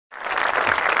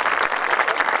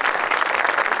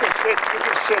sit. You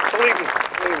can sit. Believe me.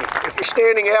 Believe me. If you're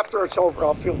standing after it's over,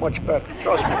 I'll feel much better.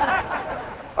 Trust me.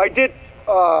 I did,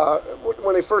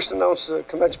 when they first announced the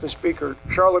commencement speaker,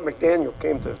 Charlotte McDaniel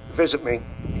came to visit me,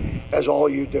 as all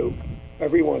you do.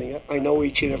 Every one of you. I know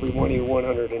each and every one of you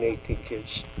 118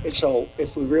 kids. And so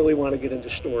if we really want to get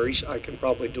into stories, I can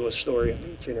probably do a story on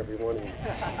each and every one of you.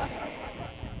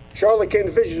 Charlotte came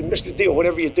to visit, Mr. Deal,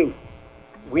 whatever you do,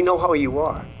 we know how you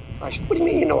are. I said, what do you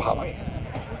mean you know how I am?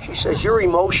 She says, you're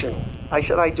emotional. I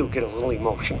said, I do get a little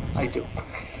emotional. I do.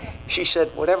 She said,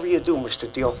 whatever you do,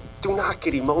 Mr. Deal, do not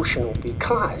get emotional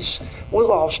because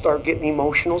we'll all start getting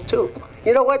emotional too.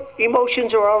 You know what?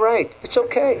 Emotions are all right. It's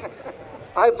okay.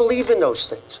 I believe in those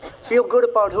things. Feel good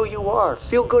about who you are.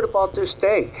 Feel good about this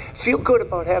day. Feel good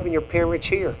about having your parents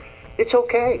here. It's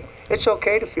okay. It's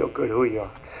okay to feel good who you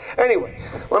are. Anyway,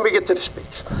 let me get to the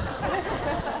speech.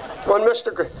 When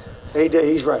Mr.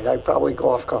 He's right. I'd probably go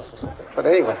off cuff. But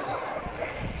anyway,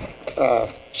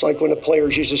 it's like when the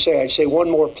players used to say, I'd say one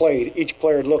more play. Each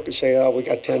player would look and say, oh, we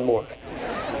got 10 more.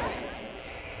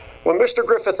 When Mr.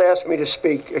 Griffith asked me to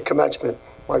speak at commencement,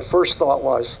 my first thought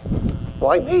was,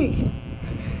 why me?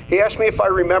 He asked me if I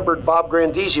remembered Bob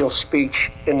Grandizio's speech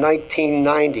in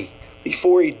 1990,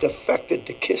 before he defected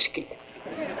to Kiski.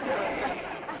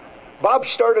 Bob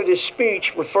started his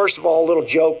speech with, first of all, a little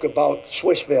joke about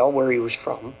Swissvale, where he was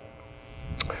from.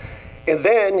 And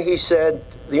then he said,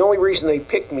 the only reason they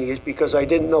picked me is because I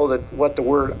didn't know what the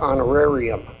word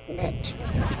honorarium meant.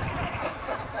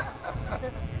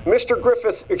 Mr.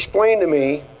 Griffith explained to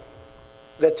me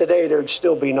that today there'd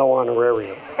still be no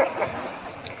honorarium.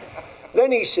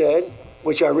 Then he said,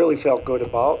 which I really felt good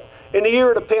about, in the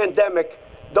year of the pandemic,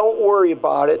 don't worry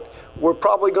about it. We're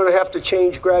probably going to have to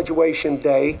change graduation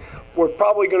day. We're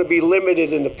probably going to be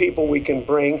limited in the people we can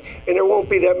bring, and there won't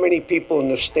be that many people in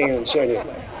the stands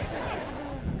anyway.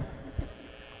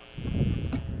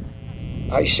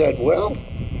 I said, well,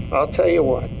 I'll tell you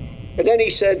what. And then he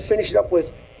said, finish it up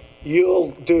with,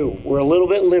 you'll do. We're a little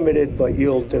bit limited, but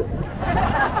you'll do.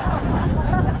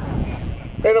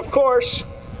 And of course,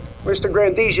 Mr.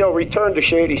 Grandizio returned to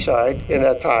Shady Side in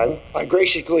that time. I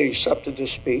graciously accepted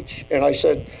this speech, and I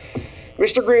said,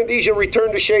 Mr. Grandizio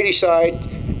returned to Shady Side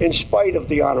in spite of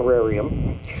the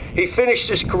honorarium. He finished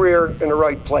his career in the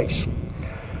right place.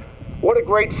 What a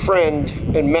great friend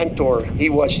and mentor he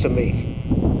was to me.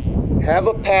 Have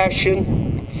a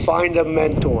passion, find a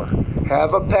mentor.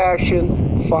 Have a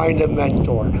passion, find a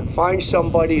mentor. Find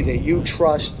somebody that you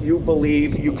trust, you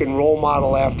believe, you can role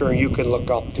model after, and you can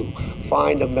look up to.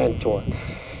 Find a mentor.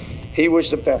 He was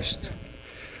the best.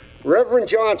 Reverend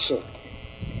Johnson,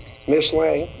 Miss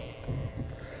Lang,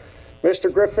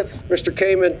 Mr. Griffith, Mr.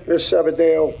 Kamen, Miss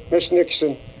Sabadell, Miss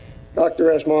Nixon, Dr.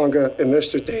 Asmonga, and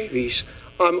Mr. Davies,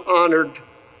 I'm honored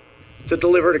to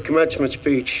deliver the commencement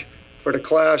speech for the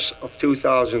class of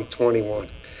 2021.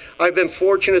 I've been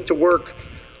fortunate to work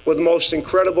with the most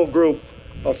incredible group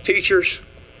of teachers,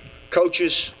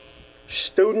 coaches,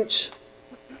 students,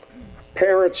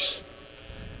 parents,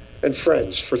 and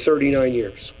friends for 39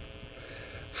 years.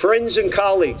 Friends and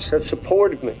colleagues have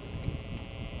supported me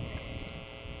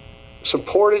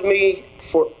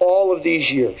for all of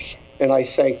these years, and I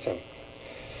thank them.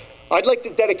 I'd like to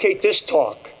dedicate this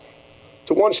talk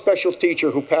to one special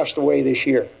teacher who passed away this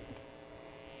year,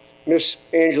 Miss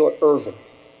Angela Irvin.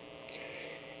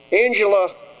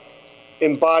 Angela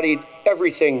embodied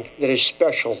everything that is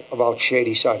special about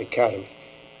Shady Side Academy.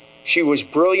 She was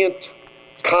brilliant,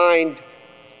 kind,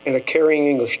 and a caring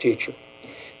English teacher.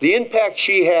 The impact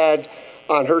she had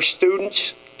on her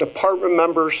students, department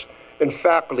members, and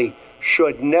faculty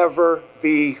should never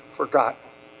be forgotten.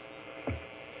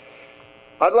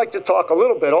 I'd like to talk a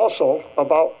little bit also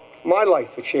about my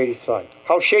life at Shady Side,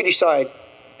 how Shady Side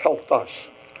helped us.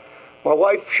 My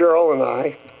wife, Cheryl, and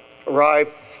I arrived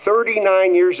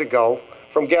 39 years ago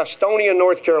from Gastonia,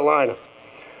 North Carolina,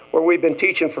 where we've been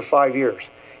teaching for 5 years.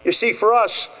 You see, for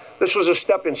us, this was a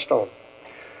stepping stone.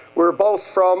 We were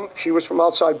both she was from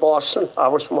outside Boston. I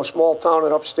was from a small town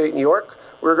in upstate New York.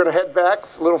 We were going to head back,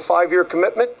 a little 5-year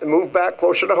commitment, and move back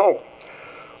closer to home.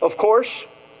 Of course,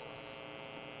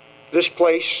 this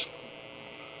place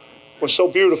was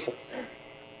so beautiful.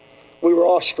 We were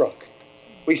awestruck.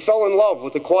 We fell in love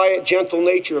with the quiet, gentle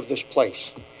nature of this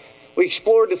place. We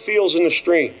explored the fields and the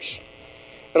streams.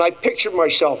 And I pictured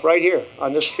myself right here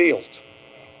on this field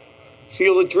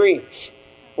of dreams,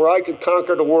 where I could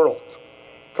conquer the world,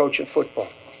 coaching football.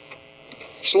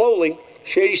 Slowly,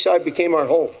 Shady Side became our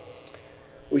home.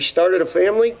 We started a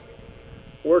family,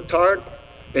 worked hard,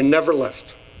 and never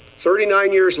left.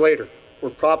 39 years later,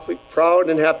 we're proud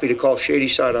and happy to call Shady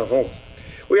Side our home.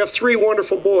 We have 3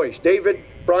 wonderful boys, David,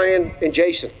 Brian, and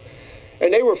Jason.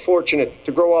 And they were fortunate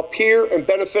to grow up here and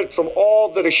benefit from all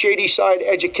that a Shady Side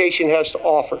education has to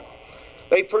offer.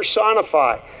 They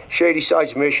personify Shady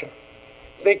Side's mission.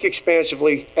 Think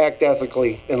expansively, act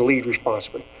ethically, and lead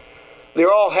responsibly.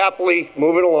 They're all happily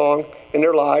moving along in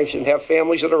their lives and have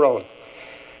families of their own.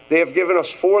 They have given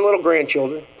us 4 little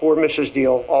grandchildren, poor Mrs.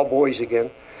 Deal, all boys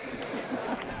again,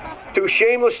 too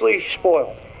shamelessly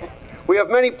spoiled. We have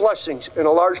many blessings, in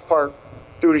a large part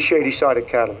due to Shady Side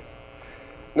Academy.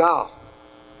 Now,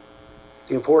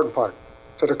 the important part,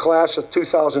 to the class of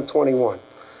 2021.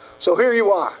 So here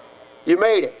you are. You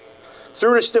made it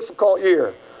through this difficult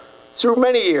year, through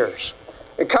many years,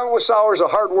 and countless hours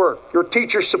of hard work. Your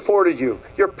teachers supported you.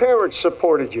 Your parents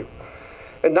supported you.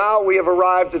 And now we have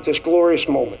arrived at this glorious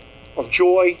moment of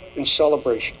joy and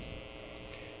celebration.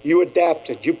 You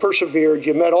adapted, you persevered,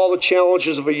 you met all the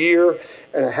challenges of a year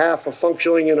and a half of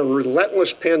functioning in a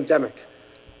relentless pandemic.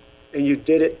 And you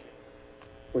did it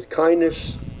with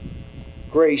kindness,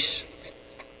 grace,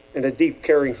 and a deep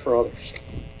caring for others,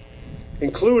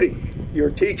 including your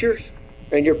teachers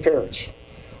and your parents.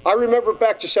 I remember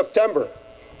back to September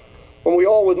when we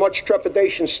all, with much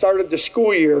trepidation, started the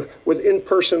school year with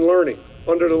in-person learning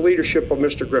under the leadership of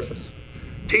Mr. Griffith.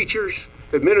 Teachers,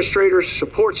 administrators,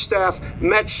 support staff,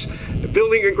 METs, the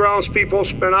building and grounds people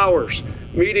spent hours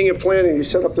meeting and planning to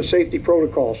set up the safety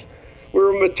protocols. We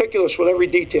were meticulous with every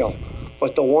detail,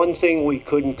 but the one thing we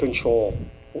couldn't control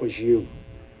was you.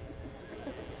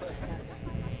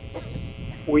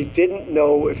 We didn't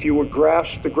know if you would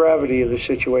grasp the gravity of the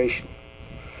situation.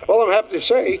 Well, I'm happy to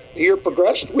say the year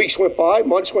progressed, weeks went by,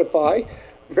 months went by,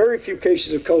 very few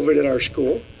cases of COVID in our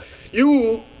school.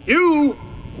 You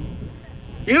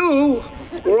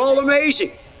were all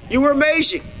amazing. You were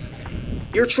amazing.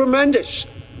 You're tremendous.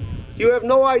 You have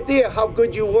no idea how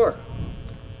good you were.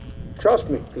 Trust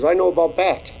me, because I know about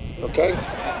bat, okay?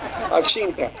 I've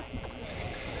seen bat.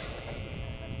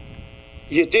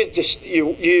 You did this,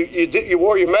 you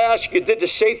wore your mask, you did the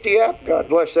safety app, God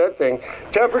bless that thing.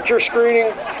 Temperature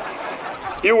screening.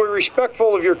 You were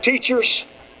respectful of your teachers,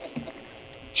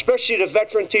 especially the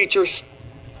veteran teachers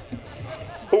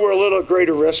who were a little at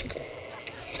greater risk.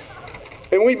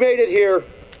 And we made it here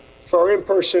for our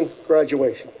in-person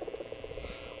graduation.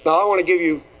 Now I want to give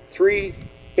you 3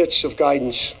 bits of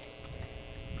guidance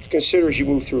to consider as you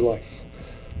move through life.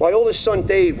 My oldest son,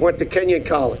 Dave, went to Kenyon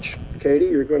College. Katie,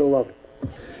 you're going to love it.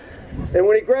 And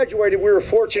when he graduated, we were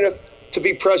fortunate to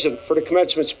be present for the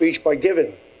commencement speech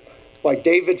given by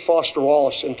David Foster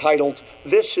Wallace, entitled,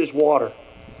 "This is Water."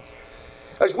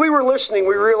 As we were listening,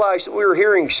 we realized that we were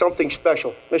hearing something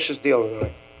special. Mrs. Deal and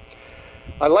I.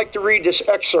 I'd like to read this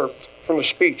excerpt from the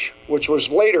speech, which was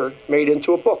later made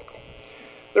into a book.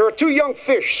 There are 2 young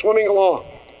fish swimming along,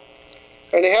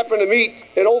 and they happen to meet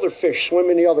an older fish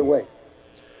swimming the other way.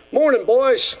 "Morning,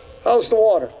 boys. How's the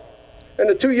water?" And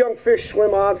the 2 young fish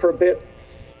swim on for a bit,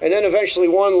 and then eventually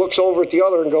one looks over at the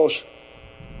other and goes,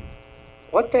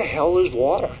 "What the hell is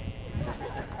water?"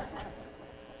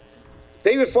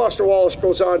 David Foster Wallace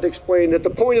goes on to explain that the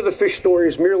point of the fish story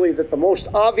is merely that the most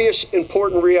obvious,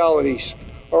 important realities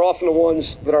are often the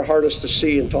ones that are hardest to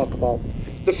see and talk about.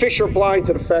 The fish are blind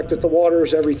to the fact that the water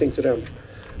is everything to them.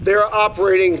 They are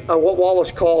operating on what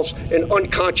Wallace calls an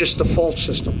unconscious default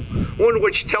system, one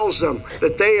which tells them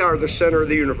that they are the center of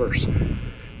the universe.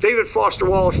 David Foster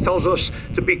Wallace tells us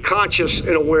to be conscious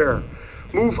and aware,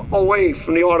 move away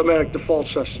from the automatic default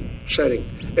setting,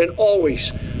 and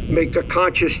always make a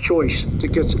conscious choice to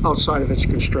get outside of its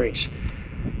constraints.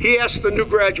 He asks the new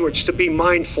graduates to be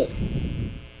mindful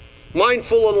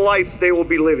of the life they will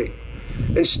be living.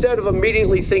 Instead of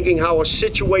immediately thinking how a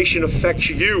situation affects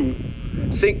you,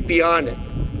 think beyond it.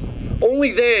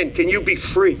 Only then can you be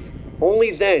free.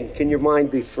 Only then can your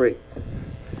mind be free.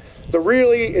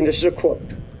 And this is a quote,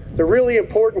 the really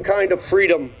important kind of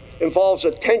freedom involves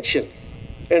attention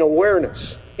and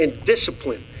awareness and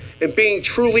discipline and being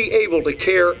truly able to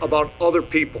care about other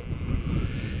people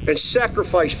and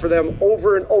sacrifice for them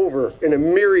over and over in a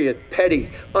myriad petty,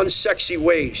 unsexy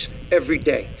ways every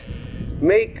day.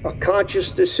 Make a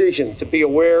conscious decision to be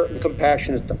aware and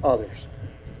compassionate to others.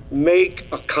 Make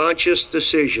a conscious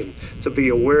decision to be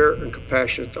aware and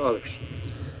compassionate to others.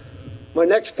 My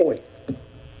next point,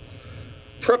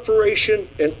 preparation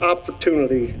and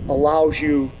opportunity allows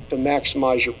you to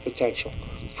maximize your potential.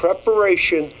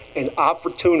 Preparation and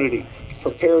opportunity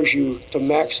prepares you to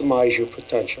maximize your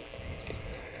potential.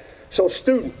 So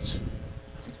students,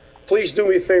 please do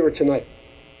me a favor tonight.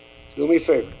 Do me a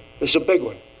favor. This is a big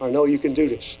one. I know you can do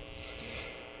this.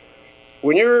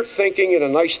 When you're thinking in a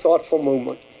nice, thoughtful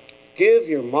moment, give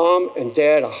your mom and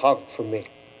dad a hug from me.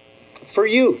 For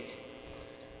you.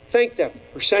 Thank them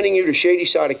for sending you to Shady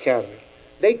Side Academy.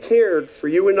 They cared for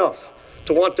you enough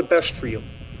to want the best for you.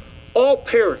 All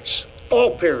parents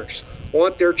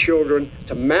want their children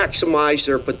to maximize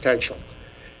their potential.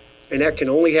 And that can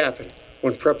only happen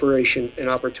when preparation and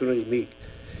opportunity meet.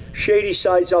 Shady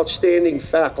Side's outstanding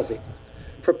faculty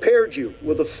prepared you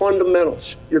with the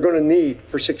fundamentals you're going to need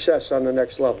for success on the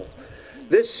next level.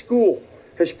 This school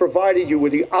has provided you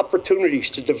with the opportunities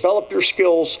to develop your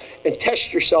skills and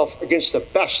test yourself against the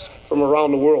best from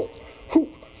around the world. Whew.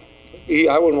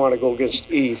 I wouldn't want to go against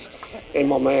Eve and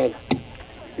my man.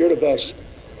 You're the best.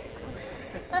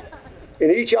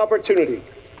 In each opportunity,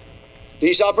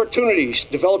 these opportunities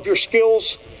develop your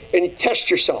skills and test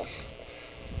yourself.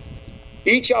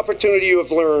 Each opportunity you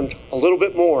have learned a little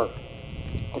bit more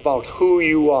about who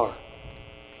you are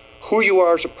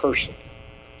as a person.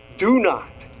 Do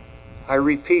not, I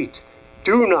repeat,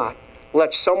 do not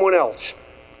let someone else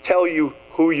tell you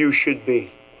who you should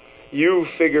be. You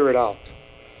figure it out.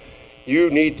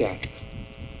 You need that.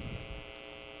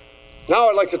 Now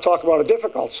I'd like to talk about a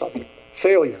difficult subject,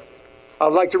 failure.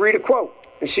 I'd like to read a quote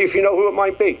and see if you know who it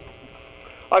might be.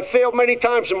 I've failed many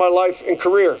times in my life and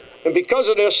career, and because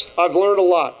of this, I've learned a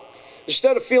lot.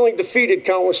 Instead of feeling defeated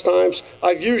countless times,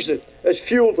 I've used it as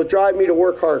fuel to drive me to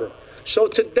work harder. So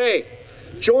today,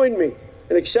 join me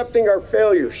in accepting our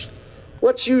failures.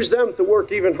 Let's use them to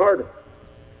work even harder.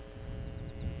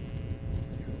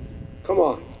 Come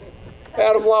on.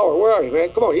 Adam Lauer, where are you,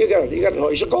 man? Come on, you got to know.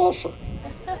 He's a golfer.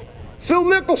 Phil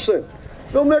Mickelson.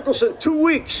 Phil Mickelson, 2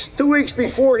 weeks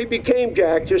before he became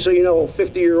Jack, just so you know, a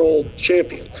 50-year-old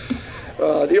champion.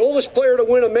 The oldest player to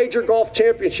win a major golf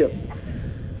championship.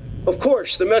 Of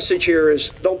course, the message here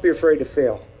is don't be afraid to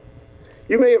fail.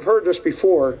 You may have heard this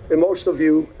before, and most of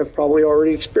you have probably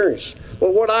already experienced.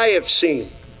 But what I have seen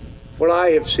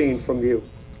from you,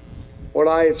 what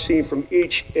I have seen from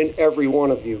each and every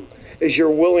one of you, is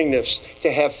your willingness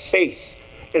to have faith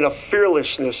and a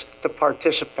fearlessness to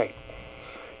participate.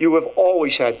 You have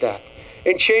always had that.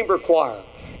 In chamber choir,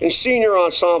 in senior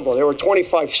ensemble, there were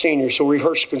 25 seniors who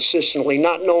rehearsed consistently,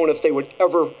 not knowing if they would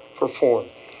ever perform.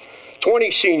 20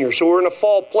 seniors who were in a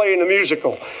fall play in a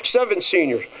musical. 7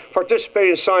 seniors participated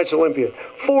in Science Olympiad.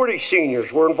 40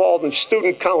 seniors were involved in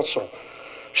student council,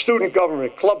 student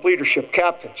government, club leadership,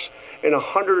 captains. And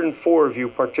 104 of you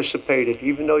participated,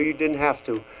 even though you didn't have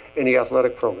to, in the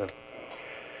athletic program.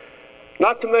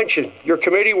 Not to mention your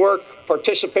committee work,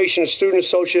 participation in student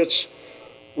associates.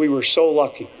 We were so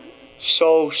lucky,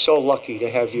 so lucky to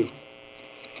have you.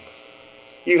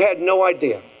 You had no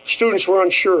idea. Students were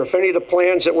unsure if any of the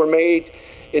plans that were made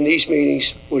in these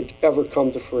meetings would ever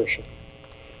come to fruition.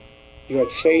 You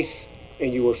had faith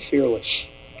and you were fearless.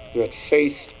 You had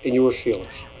faith and you were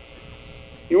fearless.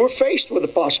 You were faced with the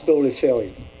possibility of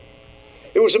failure.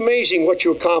 It was amazing what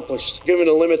you accomplished, given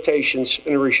the limitations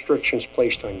and the restrictions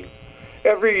placed on you.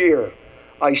 Every year,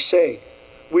 I say,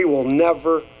 we will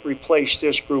never replace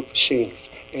this group of seniors.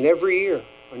 And every year,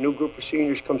 a new group of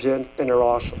seniors comes in, and they're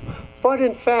awesome. But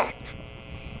in fact,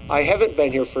 I haven't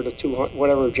been here for the 200,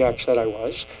 whatever Jack said I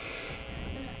was.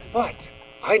 But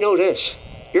I know this.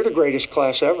 You're the greatest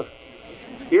class ever.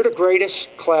 You're the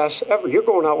greatest class ever. You're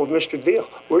going out with Mr. Deal.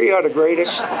 We are the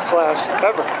greatest class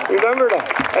ever. Remember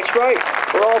that. That's right.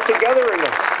 We're all together in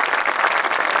this.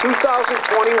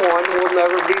 2021 will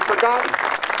never be forgotten.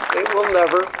 It will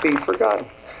never be forgotten.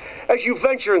 As you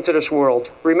venture into this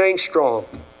world, remain strong.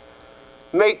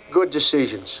 Make good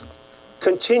decisions.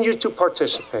 Continue to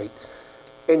participate.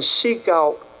 And seek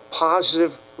out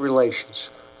positive relations.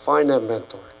 Find that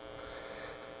mentor.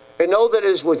 And know that it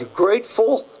is with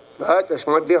grateful, this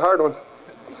might be a hard one.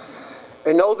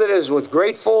 And know that it is with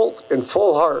grateful and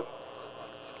full heart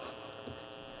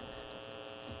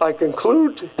I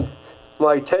conclude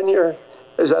my tenure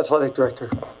as athletic director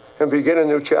and begin a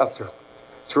new chapter.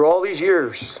 Through all these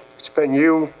years, it's been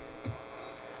you,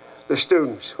 the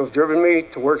students, who have driven me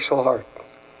to work so hard.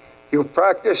 You've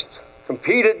practiced,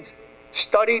 competed,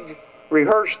 studied,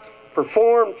 rehearsed,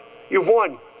 performed. You've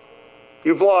won.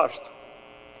 You've lost.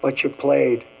 But you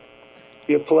played.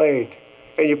 You played.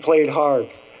 And you played hard.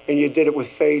 And you did it with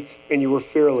faith, and you were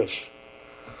fearless.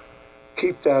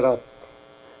 Keep that up.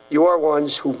 You are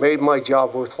ones who made my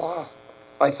job worthwhile.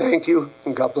 I thank you,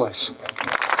 and God bless.